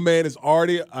know, a little man is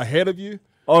already ahead of you.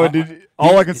 Oh,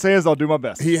 all I can say is I'll do my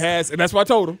best. He has, and that's what I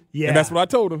told him. Yeah, and that's what I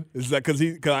told him is that because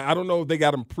I don't know if they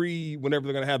got him whenever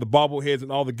they're gonna have the bobbleheads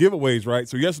and all the giveaways, right?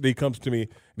 So yesterday he comes to me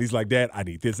and he's like, "Dad, I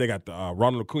need this." They got the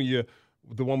Ronald Acuna,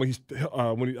 the one where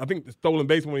I think the stolen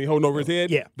base when he holding over his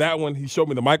head. Yeah, that one. He showed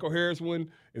me the Michael Harris one.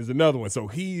 Is another one. So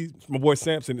my boy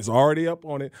Sampson is already up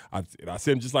on it. I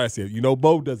said him just like I said.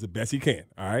 Beau does the best he can.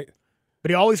 All right. But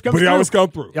he always comes through. He always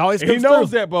comes through. He knows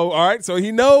that, Beau, all right? So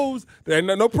he knows there's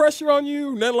no pressure on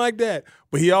you, nothing like that.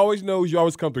 But he always knows you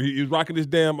always come through. He was rocking this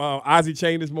damn Ozzy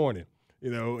chain this morning.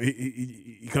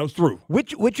 He comes through.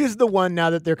 Which is the one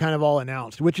now that they're kind of all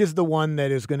announced? Which is the one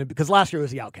that is going to – because last year was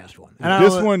the Outcast one.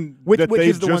 This one that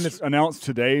they've just announced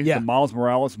today, the Miles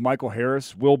Morales, Michael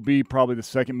Harris, will be probably the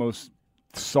second most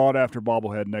sought-after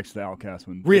bobblehead next to the Outcast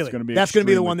one. Really? That's going to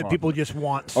be the one that people just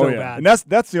want so bad. And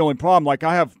that's the only problem. Like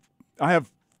I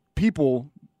have people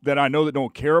that I know that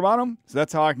don't care about them, so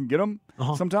that's how I can get them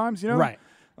sometimes, Right.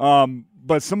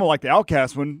 But someone like the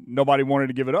Outcast one, nobody wanted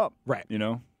to give it up. Right.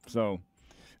 So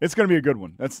it's going to be a good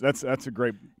one. That's a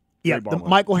great the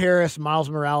Michael Harris, Miles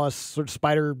Morales sort of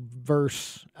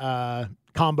Spider-Verse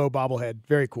combo bobblehead.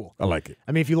 Very cool. I like it.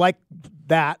 I mean, if you like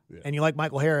that and you like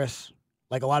Michael Harris,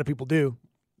 like a lot of people do,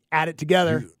 add it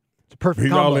together. It's a perfect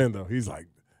combo. He's all in, though. He's like,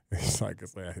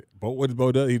 what does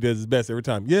Beau do? He does his best every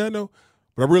time. Yeah, I know.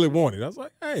 But I really want it. I was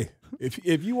like, hey,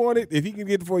 if you want it, if he can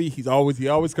get it for you, he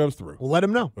always comes through. Well, let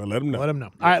him know. Let him know.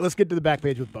 All right, let's get to the back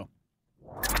page with Beau.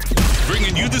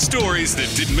 Bringing you the stories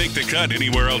that didn't make the cut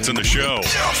anywhere else in the show.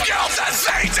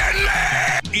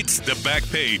 It's the Back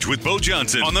Page with Beau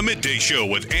Johnson on the Midday Show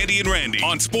with Andy and Randy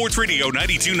on Sports Radio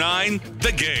 92.9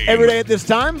 The Game. Every day at this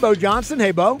time, Beau Johnson.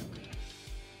 Hey, Beau.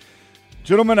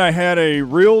 Gentlemen, I had a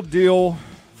real deal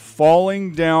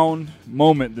falling down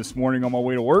moment this morning on my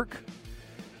way to work.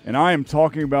 And I am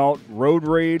talking about road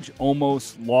rage,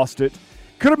 almost lost it.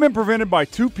 Could have been prevented by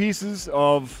two pieces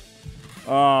of,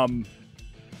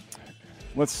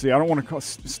 let's see, I don't want to call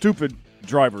stupid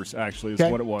drivers, actually, is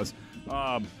what it was.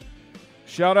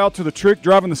 Shout out to the trick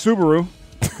driving the Subaru,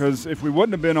 because if we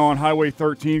wouldn't have been on Highway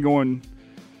 13 going,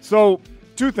 so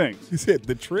two things. You said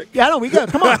the trick? Yeah, no, we got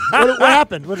come on. What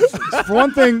happened? For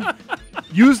one thing,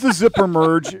 use the zipper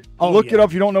merge. Look it up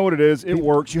if you don't know what it is. It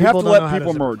works. You have to let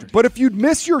people merge. But if you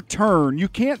miss your turn, you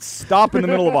can't stop in the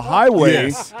middle of a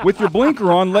highway with your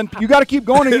blinker on. You got to keep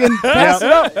going and pass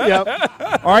it up.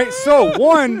 Yep. All right, so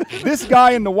one, this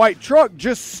guy in the white truck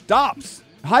just stops.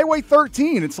 Highway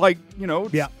 13. It's like,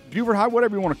 Buford High,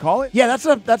 whatever you want to call it. Yeah,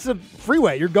 that's a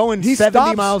freeway. You're going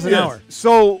 70 miles an hour.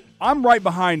 So I'm right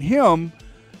behind him.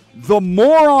 The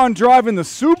moron driving the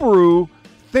Subaru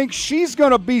thinks she's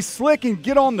going to be slick and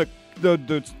get on the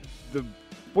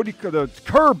what do you call the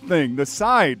curb thing, the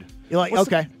side. You're like,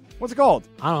 what's it called?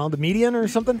 I don't know, the median or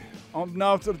something?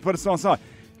 No, but it's on the side.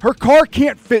 Her car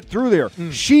can't fit through there.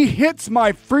 She hits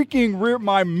my freaking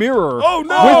my mirror with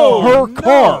her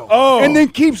car and then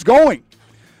keeps going.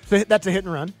 So that's a hit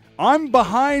and run. I'm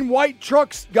behind white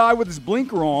trucks guy with his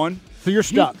blinker on. So you're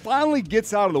stuck. He finally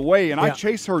gets out of the way, and I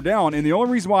chase her down. And the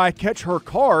only reason why I catch her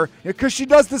car is because she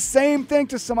does the same thing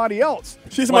to somebody else.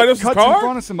 She's somebody else's cuts car? in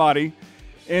front of somebody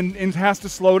and has to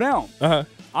slow down. Uh-huh.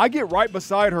 I get right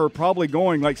beside her, probably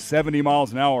going like 70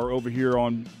 miles an hour over here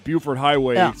on Buford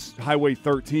Highway, Highway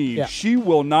 13. Yeah. She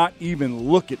will not even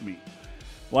look at me.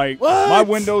 Like, my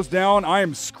window's down. I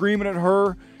am screaming at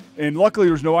her. And luckily,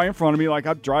 there's nobody in front of me. Like,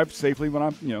 I drive safely when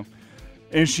I'm,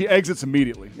 And she exits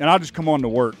immediately. And I just come on to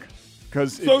work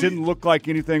because it didn't look like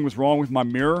anything was wrong with my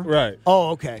mirror. Right. Oh,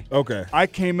 okay. Okay. I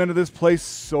came into this place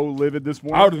so livid this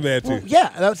morning. I would have been too. Well, yeah,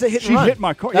 that was a hit and She run. hit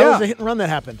my car. That was a hit and run that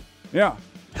happened. Yeah.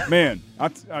 Man, I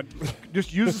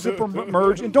just use the zipper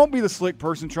merge and don't be the slick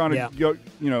person trying to go,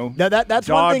 That's dodge.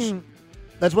 one thing.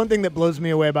 That's one thing that blows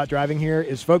me away about driving here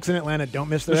is folks in Atlanta don't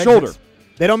miss their The exits. shoulder.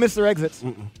 They don't miss their exits.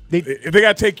 If they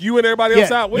got to take you and everybody else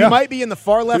out, you might be in the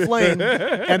far left lane,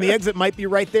 and the exit might be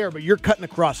right there, but you're cutting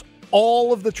across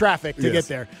all of the traffic to get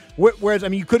there. Whereas,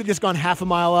 you could have just gone half a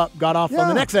mile up, got off on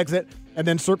the next exit, and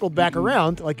then circled back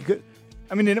around. Like you could.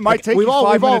 It might take you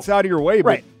 5 minutes out of your way,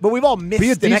 but but we've all missed be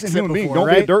a an decent exit human before, being. Don't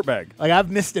right? be a dirtbag. Like I've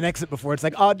missed an exit before. It's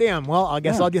like, oh damn. Well, I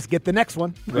guess I'll just get the next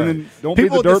one. And then don't be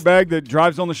the dirtbag that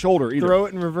drives on the shoulder either. Throw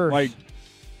it in reverse. Like,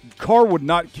 car would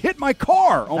not hit my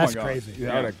car. Oh That's my god, crazy.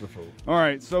 Yeah, I like the fool. All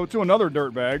right, so to another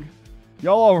dirtbag.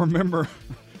 Y'all all remember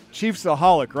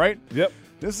Chiefsaholic, right? Yep.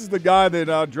 This is the guy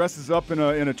that dresses up in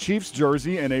a Chiefs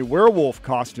jersey and a werewolf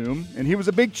costume, and he was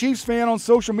a big Chiefs fan on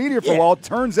social media for a while. It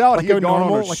turns out Like he had a gone on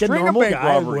normal- a like a string of normal bank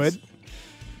guy robberies. would.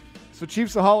 So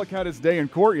Chiefsaholic had his day in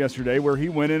court yesterday where he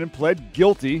went in and pled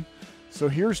guilty. So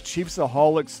here's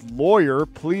Chiefsaholic's lawyer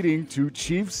pleading to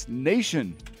Chiefs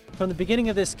Nation. From the beginning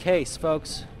of this case,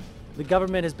 folks, the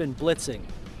government has been blitzing,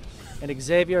 and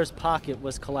Xavier's pocket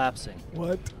was collapsing.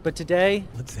 What? But today,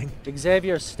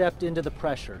 Xavier stepped into the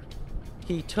pressure.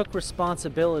 He took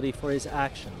responsibility for his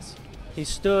actions. He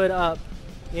stood up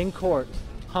in court,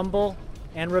 humble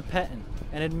and repentant,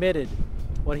 and admitted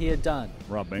what he had done.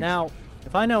 Rob Banks. Now,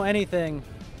 if I know anything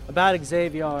about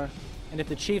Xavier, and if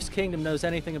the Chiefs Kingdom knows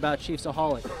anything about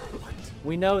Chiefsaholic,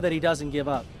 we know that he doesn't give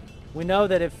up. We know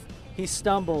that if he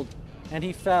stumbled and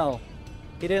he fell,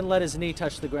 he didn't let his knee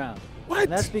touch the ground. What?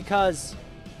 And that's because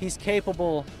he's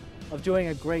capable of doing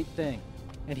a great thing.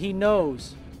 And he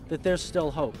knows that there's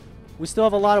still hope. We still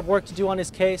have a lot of work to do on his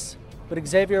case, but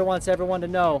Xavier wants everyone to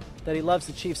know that he loves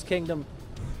the Chiefs Kingdom,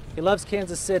 he loves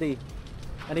Kansas City,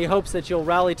 and he hopes that you'll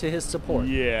rally to his support.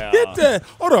 Yeah.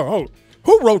 Hold on.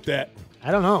 Who wrote that?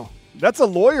 I don't know. That's a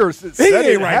lawyer that He said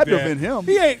it ain't right had to there. have been him.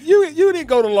 He ain't. You didn't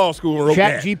go to law school and wrote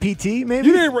Chat that. GPT, maybe?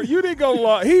 You didn't go to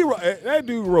law. That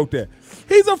dude wrote that.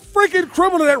 He's a freaking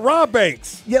criminal that robbed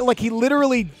banks. Yeah, like he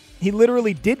literally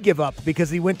did give up because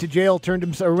he went to jail,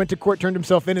 went to court, turned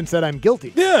himself in, and said, "I'm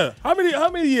guilty." Yeah. How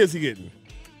many years he getting?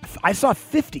 I saw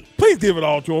 50. Please give it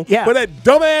all to him. Yeah. For that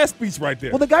dumbass speech right there.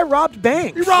 Well, the guy robbed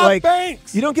banks. He robbed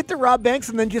banks. You don't get to rob banks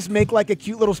and then just make like a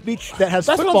cute little speech that has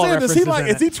That's football what I'm saying. references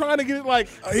in Is it. he trying to get it like?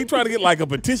 He trying to get like a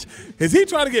petition? Is he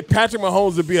trying to get Patrick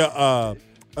Mahomes to be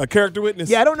a character witness?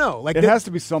 Yeah, I don't know. Like It has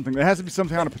to be something. There has to be some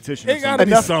kind of petition. or It gotta something.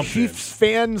 be enough something. Chiefs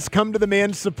fans come to the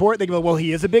man's support. They go, well,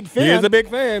 he is a big fan. He is a big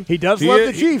fan. He does love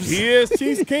the Chiefs. He is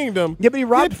Chiefs Kingdom. Yeah, but he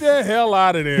robbed. Get the hell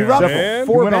out of there, He robbed man.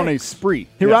 four He went on a banks. spree.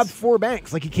 He Yes. robbed 4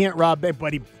 banks. Like he can't rob banks,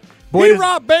 but he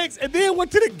robbed banks and then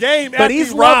went to the game after he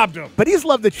robbed them. But he's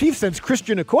loved the Chiefs since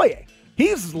Christian Okoye.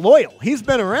 He's loyal. He's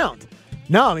been around.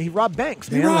 No, he robbed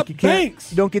banks, man. He robbed like you can't,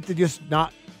 banks. You don't get to just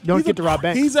not. You don't get to rob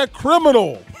banks. He's a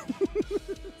criminal.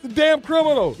 The damn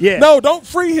criminal. Yeah. No, don't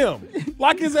free him.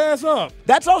 Lock his ass up.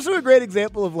 That's also a great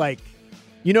example of like,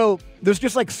 there's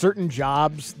just like certain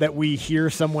jobs that we hear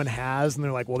someone has, and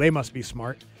they're like, well, they must be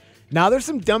smart. Now there's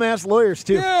some dumbass lawyers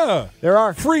too. Yeah. There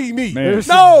are. Free me. There's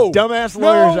No. some dumbass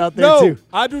lawyers out there too.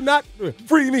 I do not.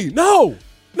 Free me. No,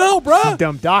 bruh. Some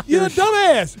dumb doctors. You're a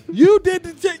dumbass. You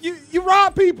did you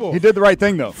robbed people. He did the right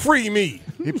thing, though. Free me.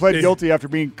 He pled guilty after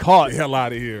being caught The hell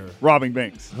out of here. robbing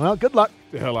banks. Well, good luck.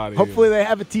 The hell out of Hopefully here. they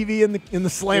have a TV in the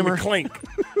slammer. In the clink.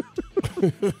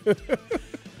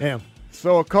 Damn.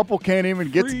 So a couple can't even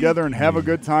get together and have a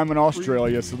good time in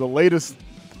Australia. So the latest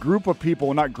pair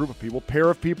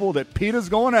of people that PETA's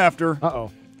going after.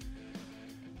 Uh-oh.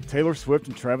 Taylor Swift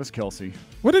and Travis Kelce.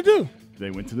 What'd they do?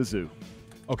 They went to the zoo.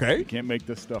 Okay. You can't make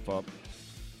this stuff up.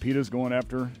 PETA's going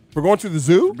after. We're going to the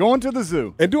zoo? Going to the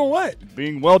zoo. And doing what?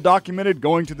 Being well documented,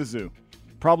 going to the zoo.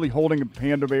 Probably holding a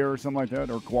panda bear or something like that,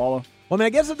 or koala. Well, I mean, I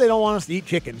guess if they don't want us to eat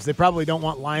chickens, they probably don't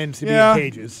want lions to be in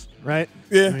cages, right?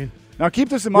 Yeah. I mean, now keep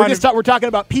this in mind. We're talking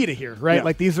about PETA here, right? Yeah.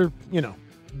 Like these are,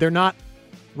 they're not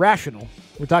rational.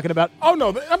 We're talking about. Oh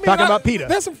no! Talking about PETA.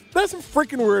 That's some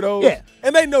freaking weirdos. Yeah,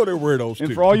 and they know they're weirdos too.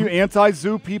 And for all you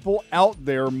anti-zoo people out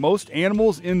there, most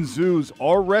animals in zoos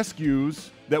are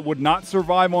rescues that would not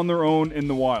survive on their own in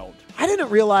the wild. I didn't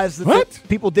realize that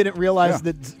people didn't realize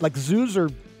that like zoos are,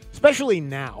 especially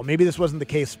now. Maybe this wasn't the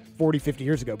case 40, 50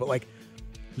 years ago, but like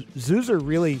zoos are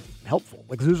really helpful.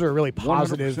 Like zoos are a really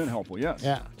positive. 100% helpful. Yes.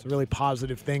 Yeah, it's a really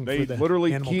positive thing They for the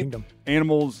literally animal keep kingdom.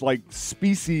 animals like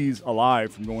species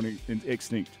alive from going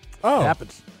extinct. Oh, it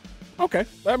happens. Okay.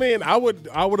 I mean, I would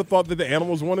have thought that the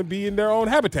animals want to be in their own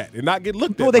habitat and not get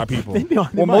looked at by people.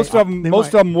 Most of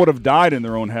them would have died in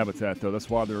their own habitat, though. That's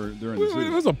why they're in the zoo. It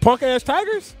was a punk ass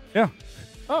tigers. Yeah.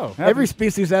 Oh, every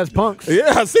species has punks.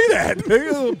 Yeah, I see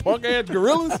that. Punk ass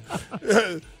gorillas.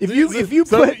 If you you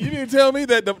didn't tell me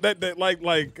that like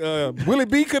Willie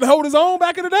B could hold his own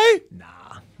back in the day.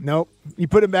 Nope. You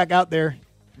put him back out there.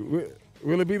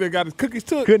 Willie B that got his cookies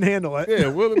took. Couldn't handle it. Yeah,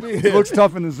 Willie B. He looks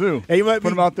tough in the zoo. Hey, you might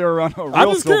put him out there around a real I'm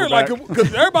just scared, silverback.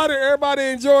 because everybody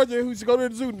in Georgia who should go to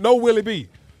the zoo know Willie B.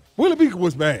 Willie B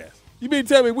was my ass. You mean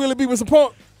to tell me Willie B was a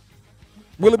punk?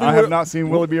 I have not seen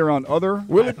Willie B around other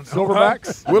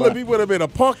silverbacks. Willie B would have been a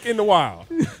punk in the wild.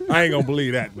 I ain't gonna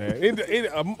believe that, man.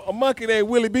 A monkey named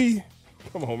Willie B.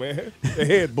 Come on, man. The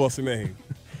head busting name.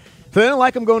 So they don't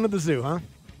like them going to the zoo, huh?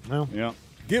 Well, yeah.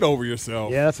 Get over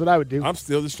yourself. Yeah, that's what I would do. I'm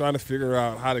still just trying to figure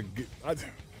out how to get.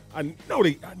 I know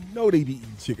they be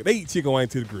eating chicken. They eat chicken wine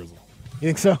to the grizzle.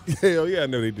 You think so? Hell yeah, I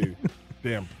know they do.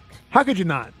 Damn. How could you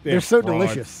not? Damn They're so fraud.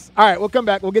 delicious. All right, we'll come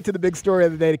back. We'll get to the big story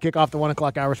of the day to kick off the 1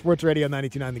 o'clock hour. Sports Radio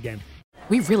 92.9 The Game.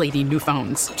 We really need new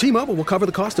phones. T-Mobile will cover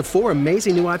the cost of 4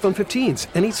 amazing new iPhone 15s,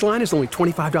 and each line is only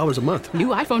 $25 a month. New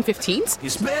iPhone 15s?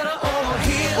 It's better over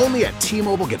here. Only at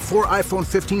T-Mobile, get 4 iPhone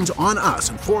 15s on us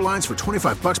and 4 lines for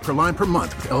 $25 per line per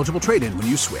month with eligible trade-in when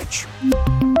you switch.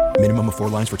 Minimum of 4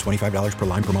 lines for $25 per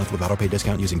line per month with autopay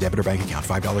discount using debit or bank account.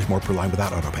 $5 more per line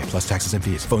without autopay, plus taxes and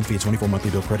fees. Phone fee at 24 monthly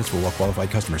bill credits for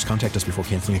well-qualified customers. Contact us before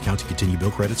canceling account to continue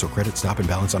bill credits or credit stop and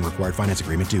balance on required finance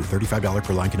agreement due. $35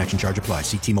 per line connection charge applies.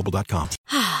 See T-Mobile.com.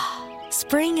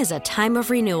 Spring is a time of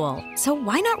renewal, so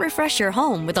why not refresh your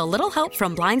home with a little help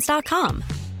from Blinds.com?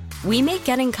 We make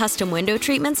getting custom window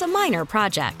treatments a minor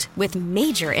project with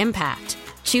major impact.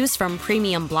 Choose from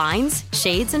premium blinds,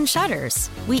 shades, and shutters.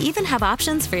 We even have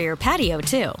options for your patio,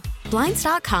 too.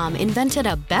 Blinds.com invented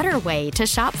a better way to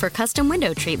shop for custom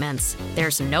window treatments.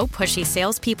 There's no pushy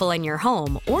salespeople in your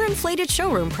home or inflated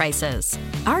showroom prices.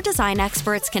 Our design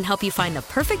experts can help you find the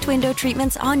perfect window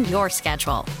treatments on your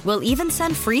schedule. We'll even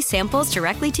send free samples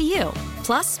directly to you.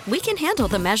 Plus, we can handle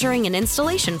the measuring and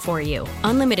installation for you.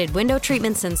 Unlimited window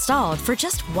treatments installed for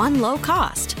just one low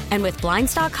cost. And with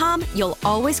Blinds.com, you'll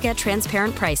always get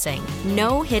transparent pricing.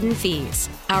 No hidden fees.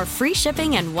 Our free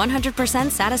shipping and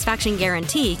 100% satisfaction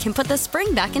guarantee can put the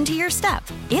spring back into your step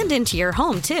and into your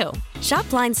home, too. Shop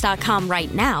Blinds.com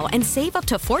right now and save up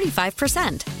to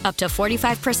 45%. Up to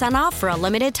 45% off for a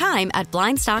limited time at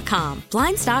Blinds.com.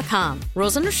 Blinds.com.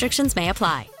 Rules and restrictions may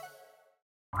apply.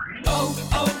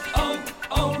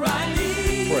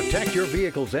 Protect your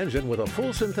vehicle's engine with a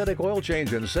full synthetic oil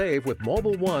change and save with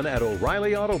Mobile One at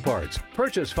O'Reilly Auto Parts.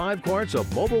 Purchase 5 quarts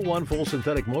of Mobile One full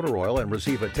synthetic motor oil and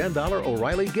receive a $10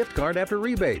 O'Reilly gift card after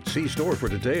rebate. See store for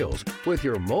details. With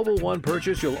your Mobile One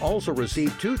purchase, you'll also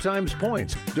receive 2 times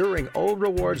points during O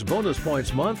Rewards Bonus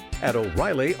Points Month at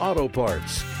O'Reilly Auto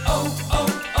Parts.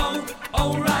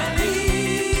 O'Reilly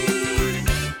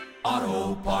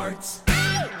Auto Parts.